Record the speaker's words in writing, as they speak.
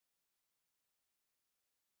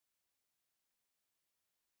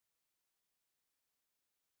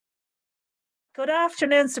Good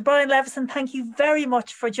afternoon, Sir Brian Leveson. Thank you very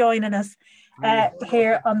much for joining us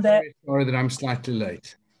here on the... Sorry that I'm slightly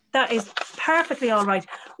late. That is perfectly all right.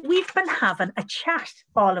 We've been having a chat,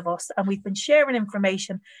 all of us, and we've been sharing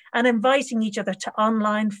information and inviting each other to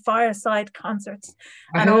online fireside concerts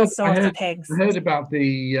and all sorts of things. I heard about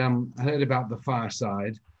the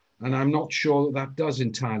fireside, and I'm not sure that that does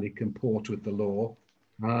entirely comport with the law,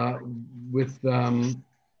 with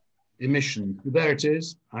emission. There it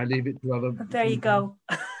is. I leave it to other. There you go.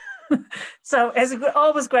 So it's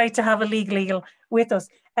always great to have a legal eagle with us.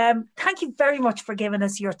 Thank you very much for giving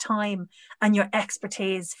us your time and your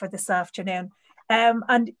expertise for this afternoon.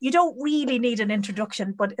 And you don't really need an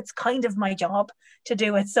introduction, but it's kind of my job to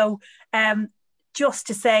do it. So just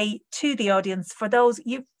to say to the audience, for those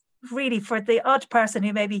for the odd person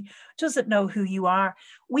who maybe doesn't know who you are,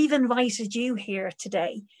 we've invited you here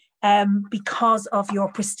today because of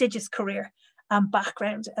your prestigious career and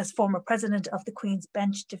background as former president of the Queen's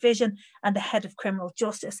Bench Division and the head of criminal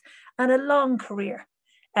justice, and a long career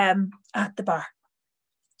at the bar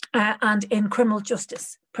and in criminal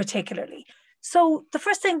justice particularly. So the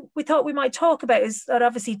first thing we thought we might talk about is that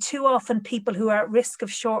obviously too often people who are at risk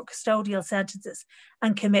of short custodial sentences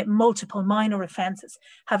and commit multiple minor offences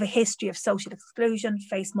have a history of social exclusion,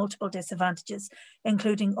 face multiple disadvantages,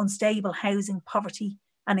 including unstable housing, poverty,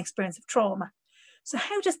 and experience of trauma. So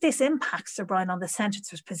how does this impact, Sir Brian, on the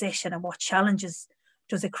sentencer's position, and what challenges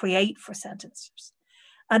does it create for sentencers?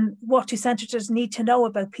 And what do sentencers need to know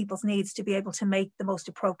about people's needs to be able to make the most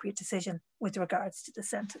appropriate decision with regards to the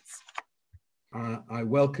sentence? I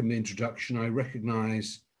welcome the introduction. I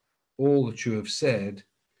recognise all that you have said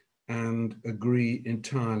and agree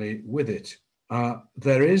entirely with it.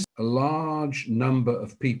 There is a large number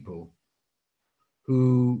of people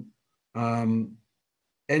who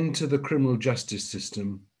enter the criminal justice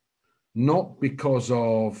system not because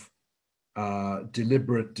of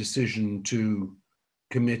deliberate decision to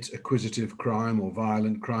commit acquisitive crime or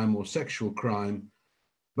violent crime or sexual crime,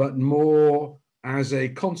 but more as a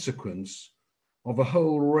consequence of a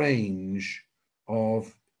whole range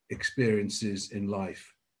of experiences in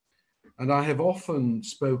life. And I have often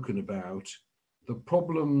spoken about the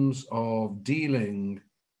problems of dealing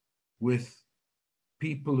with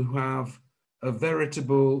people who have a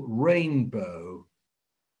veritable rainbow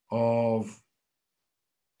of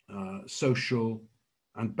social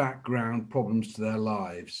and background problems to their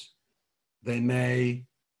lives. They may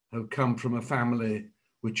have come from a family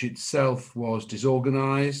which itself was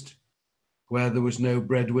disorganized, where there was no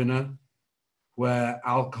breadwinner, where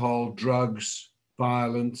alcohol, drugs,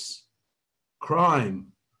 violence, crime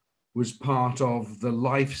was part of the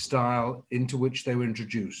lifestyle into which they were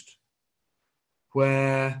introduced,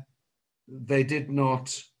 where they did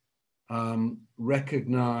not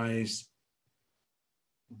recognize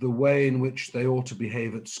the way in which they ought to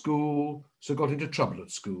behave at school, so got into trouble at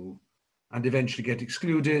school and eventually get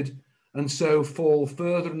excluded, and so fall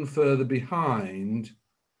further and further behind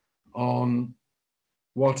on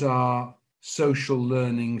what are social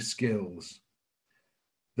learning skills.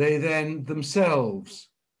 They then themselves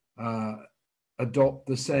adopt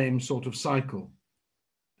the same sort of cycle.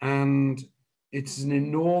 And it's an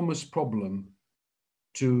enormous problem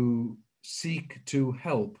to seek to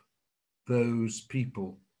help those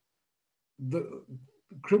people. The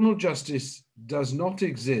criminal justice does not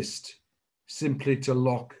exist simply to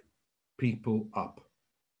lock people up.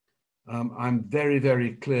 I'm very,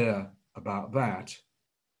 very clear about that.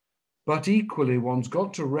 But equally, one's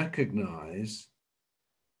got to recognize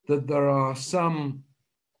that there are some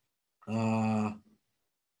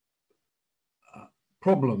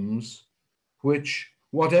problems which,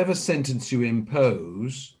 whatever sentence you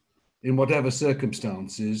impose, in whatever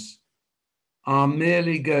circumstances, are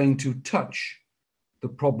merely going to touch the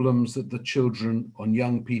problems that the children and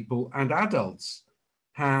young people and adults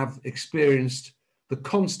have experienced, the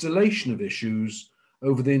constellation of issues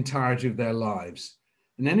over the entirety of their lives.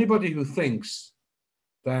 And anybody who thinks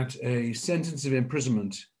that a sentence of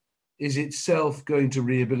imprisonment is itself going to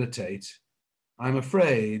rehabilitate, I'm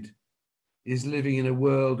afraid, is living in a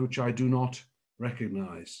world which I do not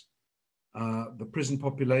recognize. The prison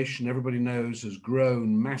population, everybody knows, has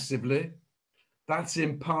grown massively. That's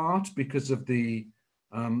in part because of the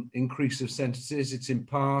increase of sentences. It's in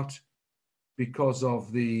part because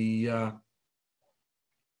of the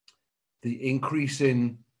increase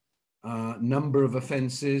in number of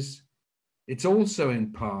offences. It's also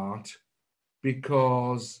in part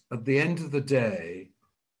because at the end of the day,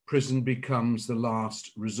 prison becomes the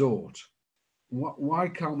last resort. Why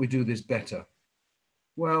can't we do this better?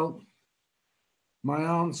 Well, my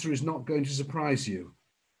answer is not going to surprise you.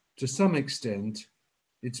 To some extent,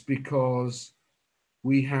 it's because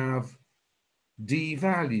we have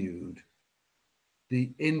devalued the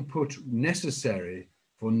input necessary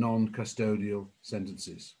for non-custodial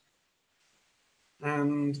sentences.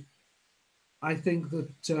 And I think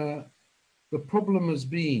that the problem has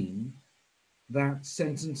been that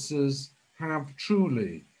sentencers have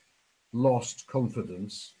truly lost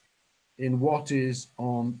confidence in what is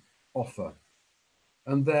on offer,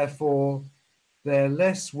 and therefore they're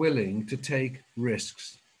less willing to take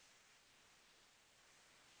risks.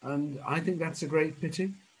 And I think that's a great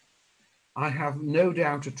pity. I have no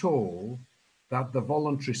doubt at all that the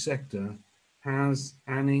voluntary sector has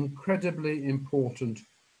an incredibly important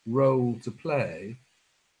role to play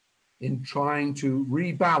in trying to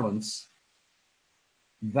rebalance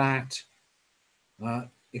that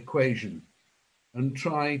equation and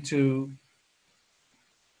try to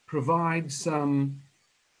provide some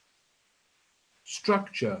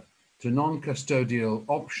structure to non-custodial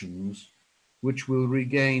options which will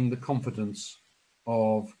regain the confidence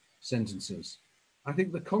of sentencers. I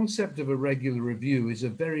think the concept of a regular review is a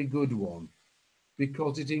very good one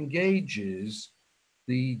because it engages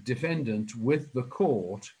the defendant with the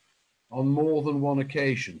court on more than one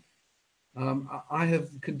occasion. I have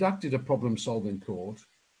conducted a problem-solving court,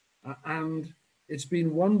 and it's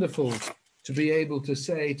been wonderful to be able to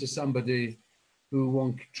say to somebody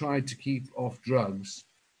who tried to keep off drugs,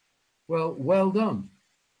 well done.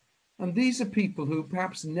 And these are people who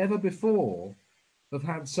perhaps never before have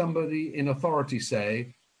had somebody in authority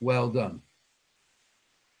say, well done.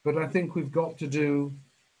 But I think we've got to do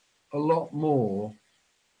a lot more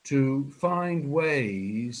to find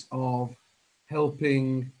ways of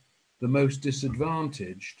helping the most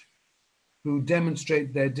disadvantaged who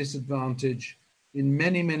demonstrate their disadvantage in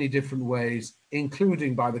many, many different ways,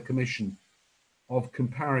 including by the commission of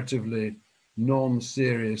comparatively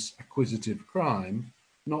non-serious acquisitive crime,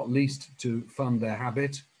 not least to fund their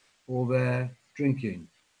habit or their drinking.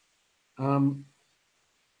 And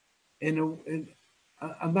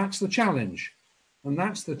that's the challenge. And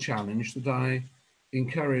that's the challenge that I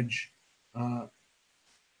encourage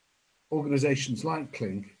organizations like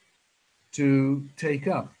Clink to take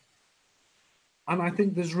up. And I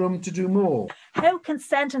think there's room to do more. How can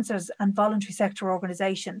sentencers and voluntary sector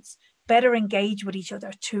organizations better engage with each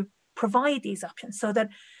other to provide these options so that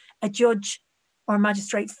a judge or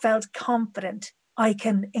magistrate felt confident, I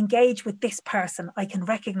can engage with this person, I can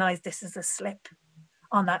recognize this as a slip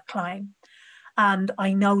on that crime, and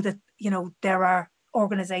I know that, you know, there are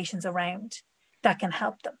organizations around that can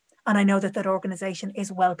help them, and I know that that organization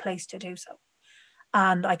is well placed to do so,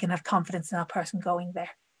 and I can have confidence in that person going there.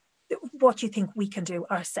 What do you think we can do,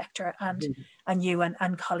 our sector and you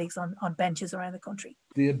and colleagues on benches around the country?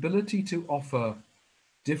 The ability to offer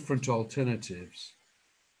different alternatives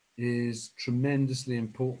is tremendously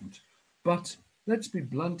important. But let's be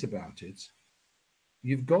blunt about it.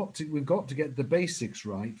 We've got to get the basics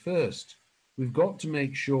right first. We've got to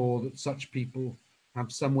make sure that such people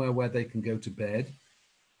have somewhere where they can go to bed,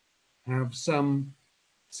 have some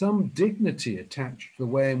dignity attached to the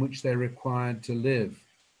way in which they're required to live.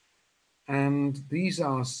 And these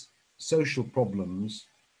are social problems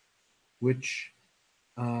which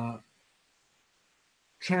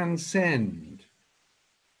transcend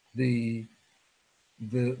the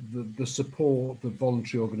support that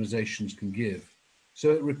voluntary organizations can give.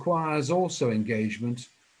 So it requires also engagement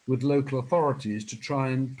with local authorities to try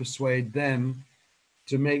and persuade them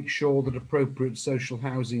to make sure that appropriate social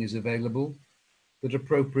housing is available, that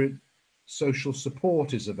appropriate social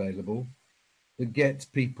support is available, that gets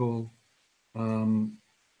people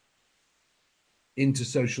into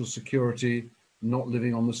social security, not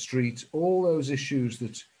living on the street, all those issues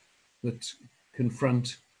that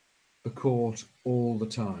confront the court all the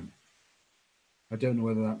time. I don't know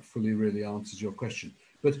whether that fully really answers your question,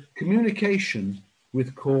 but communication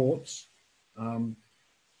with courts,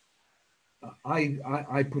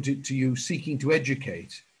 I put it to you, seeking to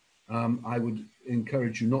educate. I would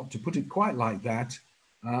encourage you not to put it quite like that.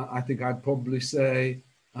 I think I'd probably say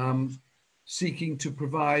seeking to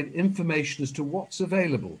provide information as to what's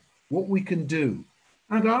available, what we can do,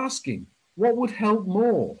 and asking what would help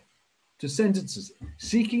more to sentences,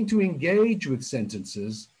 seeking to engage with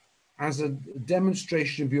sentences as a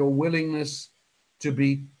demonstration of your willingness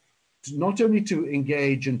to not only to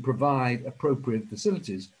engage and provide appropriate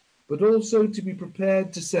facilities, but also to be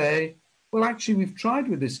prepared to say, well, actually, we've tried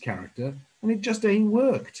with this character and it just ain't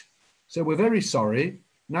worked. So we're very sorry.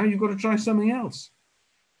 Now you've got to try something else.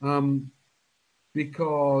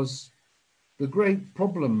 Because the great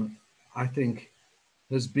problem, I think,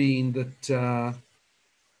 has been that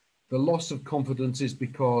the loss of confidence is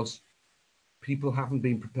because people haven't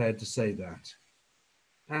been prepared to say that.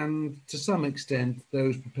 And to some extent,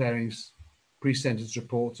 those preparing pre-sentence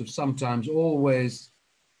reports have sometimes always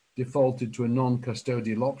defaulted to a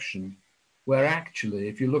non-custodial option, where actually,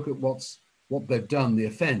 if you look at what they've done, the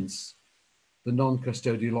offence, the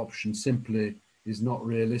non-custodial option simply is not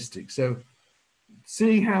realistic. So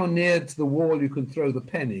seeing how near to the wall you can throw the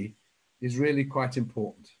penny is really quite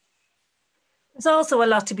important. There's also a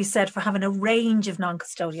lot to be said for having a range of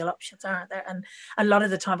non-custodial options, aren't there? And a lot of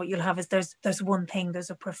the time what you'll have is there's one thing, there's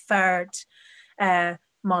a preferred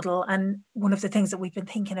model. And one of the things that we've been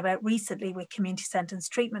thinking about recently with community sentence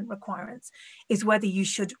treatment requirements is whether you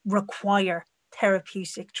should require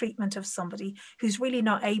therapeutic treatment of somebody who's really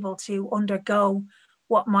not able to undergo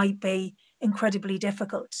what might be incredibly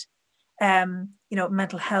difficult,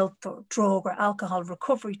 mental health or drug or alcohol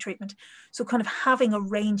recovery treatment. So kind of having a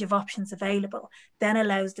range of options available then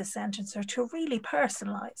allows the sentencer to really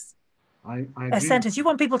personalise a sentence. You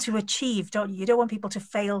want people to achieve, don't you? You don't want people to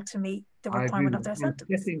fail to meet the requirement of their sentence.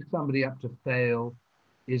 Getting somebody up to fail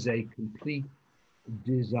is a complete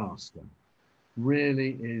disaster.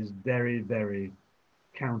 Really is very, very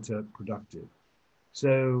counterproductive.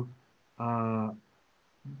 So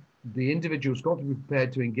the individual's got to be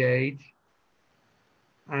prepared to engage.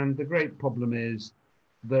 And the great problem is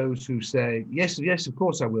those who say, yes, of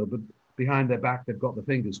course I will, but behind their back, they've got the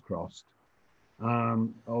fingers crossed.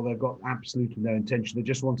 Or they've got absolutely no intention. They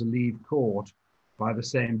just want to leave court by the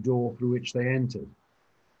same door through which they entered.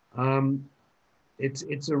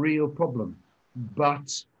 It's a real problem.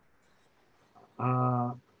 But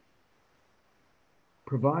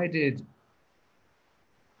provided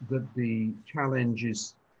that the challenge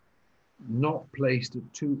is not pitched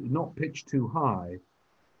too high,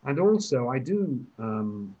 and also I do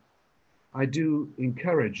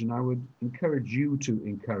encourage, and I would encourage you to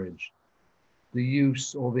encourage the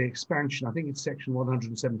use or the expansion. I think it's section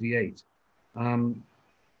 178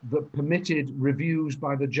 that permitted reviews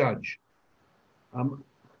by the judge.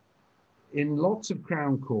 In lots of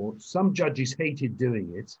Crown courts, some judges hated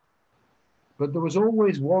doing it, but there was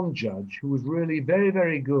always one judge who was really very,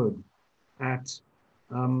 very good at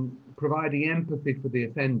providing empathy for the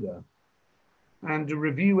offender, and a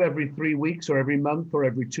review every 3 weeks or every month or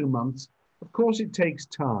every 2 months. Of course, it takes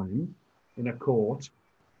time in a court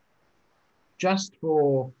just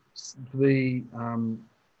for the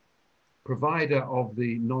provider of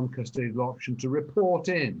the non-custodial option to report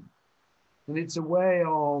in. And it's a way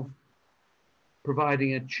of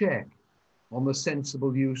providing a check on the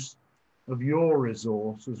sensible use of your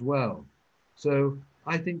resource as well. So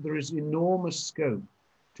I think there is enormous scope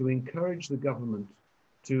to encourage the government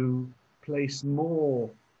to place more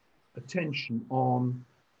attention on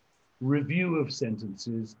review of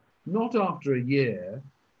sentences, not after a year,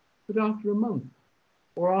 but after a month,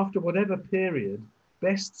 or after whatever period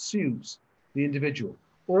best suits the individual,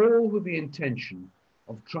 all with the intention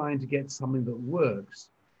of trying to get something that works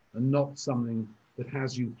and not something that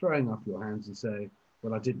has you throwing up your hands and say,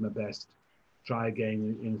 well, I did my best, try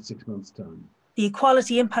again in 6 months' time. The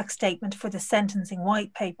Equality Impact Statement for the Sentencing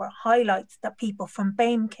White Paper highlights that people from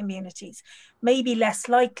BAME communities may be less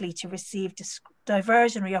likely to receive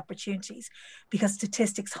diversionary opportunities because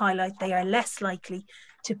statistics highlight they are less likely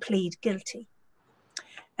to plead guilty.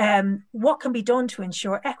 What can be done to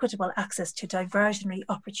ensure equitable access to diversionary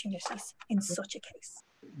opportunities in such a case?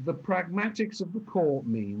 The pragmatics of the court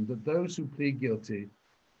mean that those who plead guilty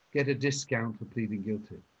get a discount for pleading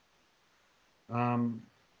guilty.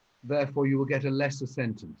 Therefore, you will get a lesser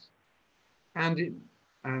sentence. And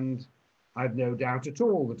I've no doubt at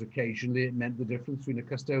all that occasionally it meant the difference between a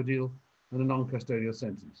custodial and a non-custodial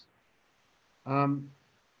sentence.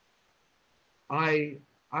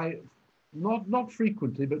 Not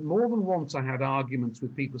frequently, but more than once I had arguments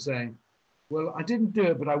with people saying, well, I didn't do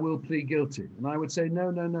it, but I will plead guilty. And I would say,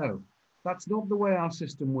 no, that's not the way our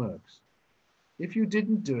system works. If you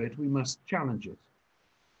didn't do it, we must challenge it.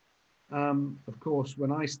 Of course,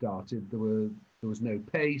 when I started, there was no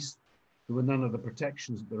PACE, there were none of the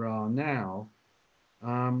protections that there are now,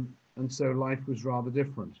 and so life was rather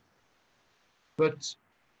different. But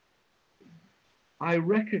I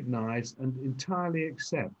recognize and entirely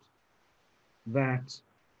accept that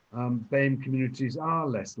BAME communities are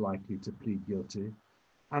less likely to plead guilty,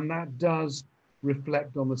 and that does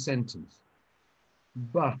reflect on the sentence.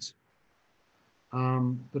 But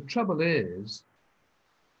the trouble is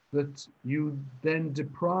that you then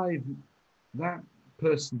that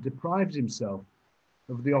person deprives himself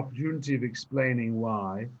of the opportunity of explaining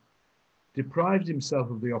why, deprives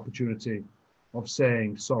himself of the opportunity of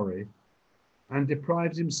saying sorry, and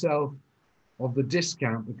deprives himself of the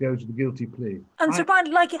discount that goes with the guilty plea. And Sir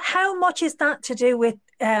Brian, how much is that to do with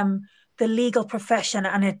the legal profession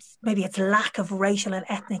and its lack of racial and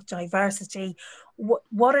ethnic diversity,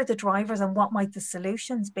 what are the drivers and what might the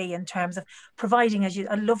solutions be in terms of providing, I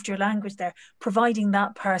loved your language there, providing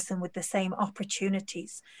that person with the same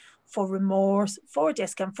opportunities for remorse, for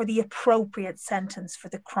discount, for the appropriate sentence for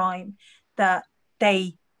the crime that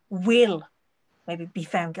they will maybe be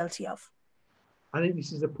found guilty of? I think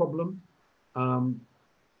this is a problem.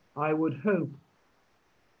 I would hope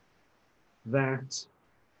that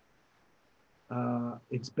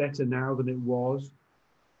it's better now than it was,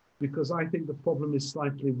 because I think the problem is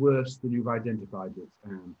slightly worse than you've identified it,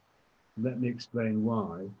 Anne. Let me explain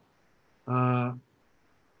why.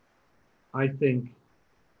 I think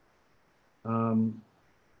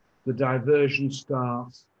the diversion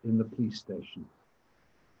starts in the police station.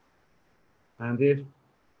 And if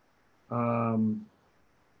a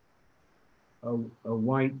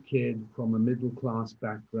white kid from a middle-class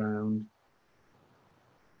background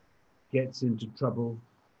gets into trouble,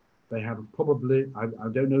 they have probably, I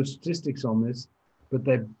don't know statistics on this, but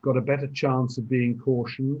they've got a better chance of being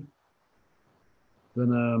cautioned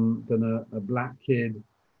than a black kid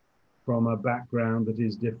from a background that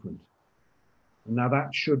is different. And now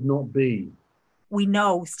that should not be. We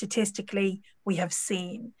know statistically, we have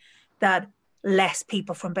seen that less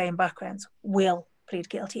people from BAME backgrounds will plead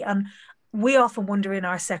guilty. And we often wonder in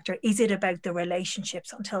our sector, is it about the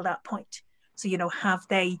relationships until that point? So,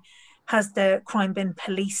 has the crime been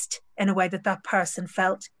policed in a way that that person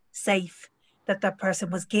felt safe, that that person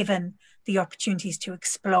was given the opportunities to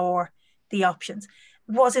explore the options?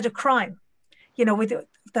 Was it a crime? With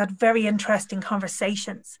that very interesting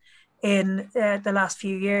conversations in the last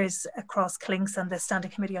few years across Clinks and the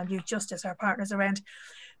Standing Committee on Youth Justice, our partners, around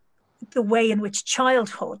the way in which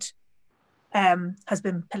childhood has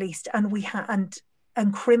been policed and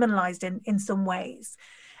and criminalized in some ways,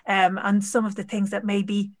 and some of the things that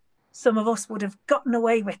maybe some of us would have gotten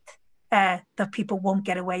away with, that people won't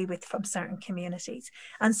get away with from certain communities.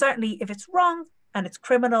 And certainly if it's wrong and it's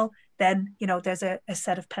criminal, then there's a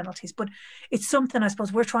set of penalties. But it's something I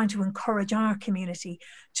suppose we're trying to encourage our community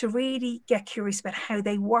to really get curious about how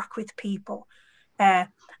they work with people, and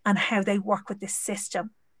how they work with this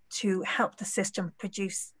system to help the system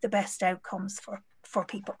produce the best outcomes for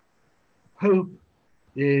people. Hope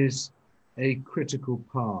is a critical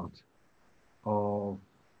part of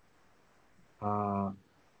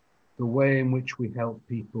the way in which we help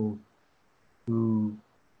people who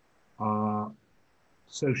are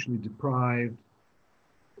socially deprived,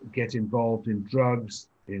 get involved in drugs,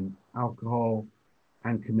 in alcohol,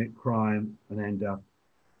 and commit crime and end up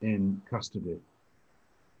in custody.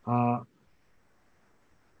 I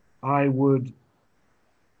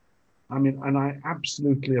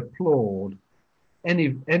absolutely applaud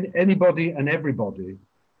anybody and everybody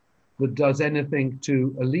that does anything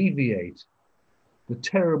to alleviate the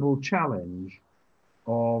terrible challenge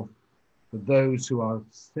of those who are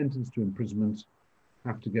sentenced to imprisonment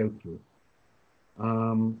have to go through.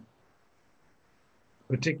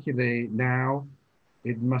 Particularly now,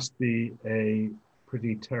 it must be a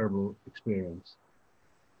pretty terrible experience.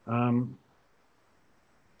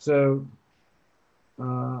 So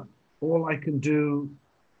all I can do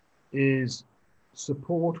is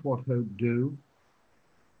support what Hope do,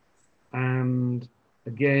 and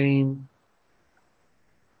again,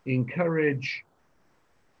 encourage.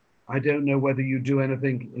 I don't know whether you do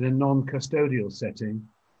anything in a non-custodial setting,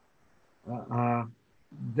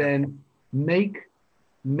 then make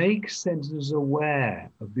senators aware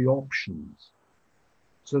of the options,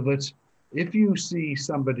 so that if you see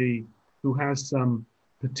somebody who has some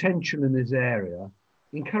potential in this area,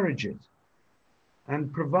 encourage it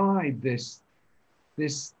and provide this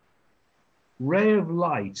ray of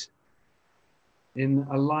light in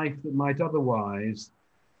a life that might otherwise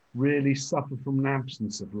really suffer from an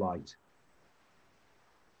absence of light.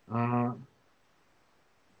 I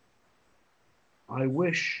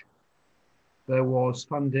wish there was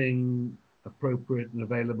funding appropriate and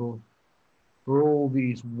available for all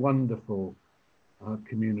these wonderful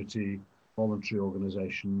community voluntary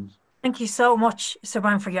organisations. Thank you so much, Sir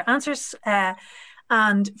Brian, for your answers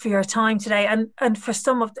and for your time today, and for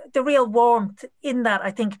some of the real warmth in that.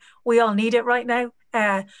 I think we all need it right now.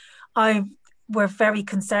 We're very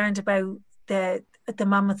concerned about the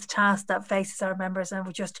mammoth task that faces our members, and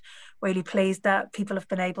we're just really pleased that people have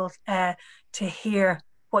been able to hear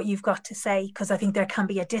what you've got to say, because I think there can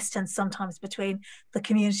be a distance sometimes between the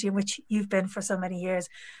community in which you've been for so many years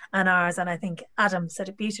and ours. And I think Adam said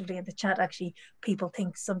it beautifully in the chat. Actually, people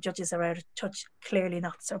think some judges are out of touch. Clearly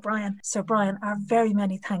not. Sir Brian. Sir Brian, our very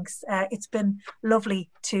many thanks. It's been lovely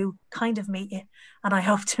to kind of meet you, and I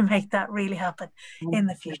hope to make that really happen in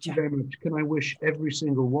the future. Thank you very much. Can I wish every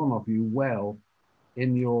single one of you well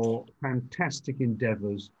in your fantastic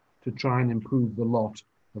endeavours to try and improve the lot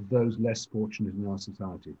of those less fortunate in our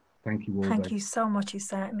society. Thank you all. Thank you so much. You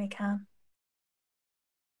certainly can.